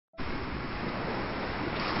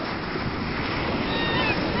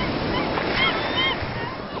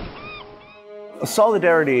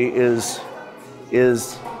Solidarity is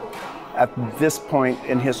at this point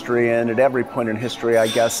in history, and at every point in history, I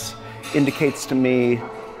guess, indicates to me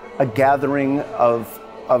a gathering of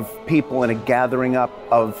people and a gathering up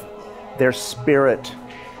of their spirit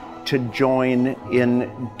to join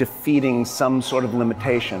in defeating some sort of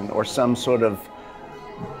limitation or some sort of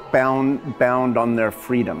bound on their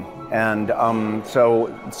freedom. And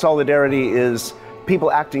so solidarity is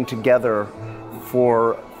people acting together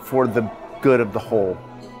for the good of the whole.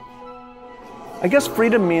 I guess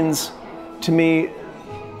freedom means, to me,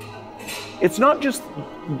 it's not just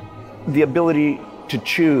the ability to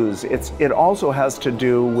choose, it also has to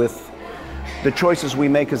do with the choices we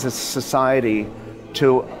make as a society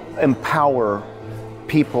to empower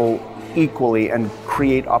people equally and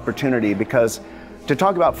create opportunity. Because to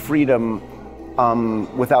talk about freedom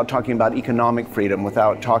without talking about economic freedom,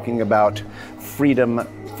 without talking about freedom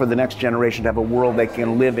for the next generation to have a world they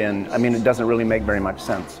can live in, I mean, it doesn't really make very much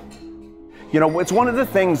sense. You know, it's one of the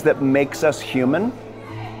things that makes us human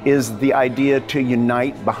is the idea to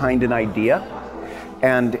unite behind an idea,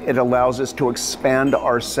 and it allows us to expand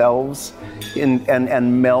ourselves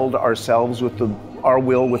and meld ourselves with our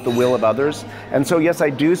will with the will of others. And so yes, I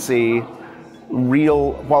do see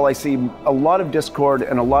while I see a lot of discord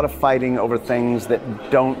and a lot of fighting over things that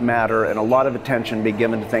don't matter and a lot of attention be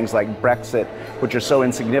given to things like Brexit, which are so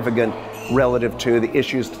insignificant relative to the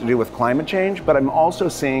issues to do with climate change, but I'm also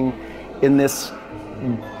seeing in this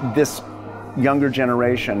younger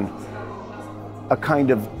generation a kind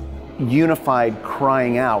of unified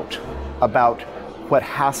crying out about what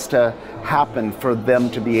has to happen for them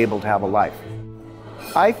to be able to have a life.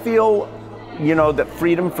 I feel, you know, that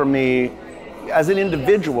freedom for me, as an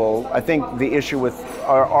individual, I think the issue with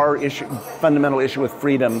our issue, fundamental issue with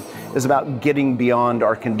freedom is about getting beyond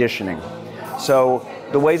our conditioning. So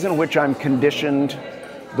the ways in which I'm conditioned,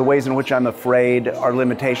 the ways in which I'm afraid are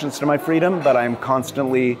limitations to my freedom, but I'm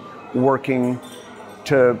constantly working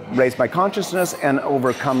to raise my consciousness and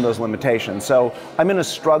overcome those limitations. So I'm in a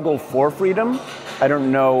struggle for freedom. I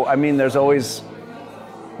don't know, I mean, there's always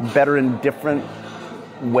better and different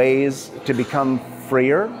ways to become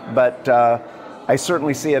freer, but I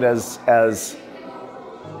certainly see it as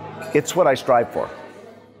it's what I strive for.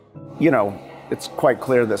 You know, it's quite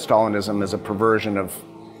clear that Stalinism is a perversion of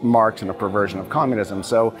Marx and a perversion of communism.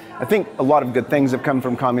 So I think a lot of good things have come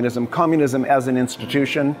from communism. Communism as an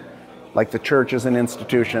institution, like the church as an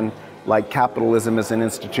institution, like capitalism as an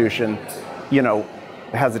institution, you know,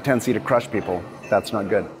 has a tendency to crush people. That's not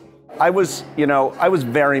good. I was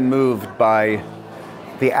very moved by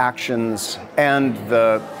the actions and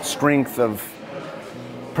the strength of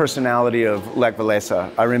personality of Lech Walesa.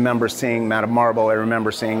 I remember seeing Man of Marble, I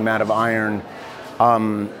remember seeing Man of Iron.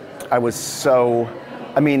 I was so,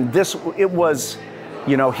 I mean, it was,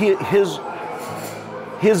 you know, his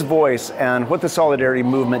voice and what the Solidarity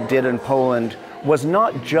movement did in Poland was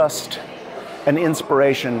not just an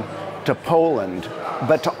inspiration to Poland,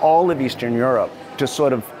 but to all of Eastern Europe to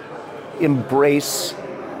sort of embrace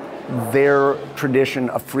their tradition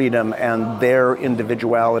of freedom and their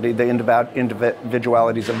individuality, the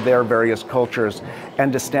individualities of their various cultures,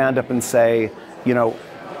 and to stand up and say, you know,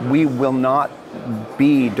 we will not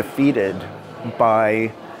be defeated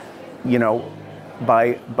by, you know,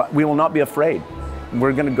 we will not be afraid.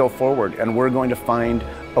 We're going to go forward and we're going to find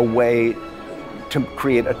a way to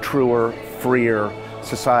create a truer, freer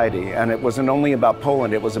society. And it wasn't only about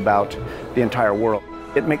Poland, it was about the entire world.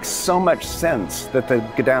 It makes so much sense that the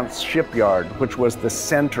Gdańsk shipyard, which was the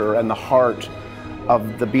center and the heart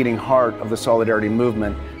of the beating heart of the Solidarity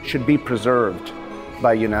movement, should be preserved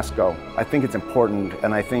by UNESCO. I think it's important,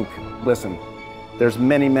 and I think, listen, there's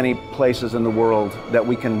many, many places in the world that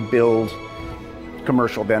we can build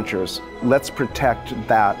commercial ventures. Let's protect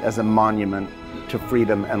that as a monument to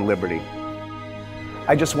freedom and liberty.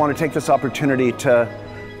 I just want to take this opportunity to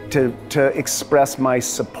express my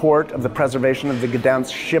support of the preservation of the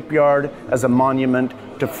Gdańsk shipyard as a monument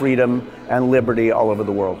to freedom and liberty all over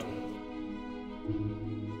the world.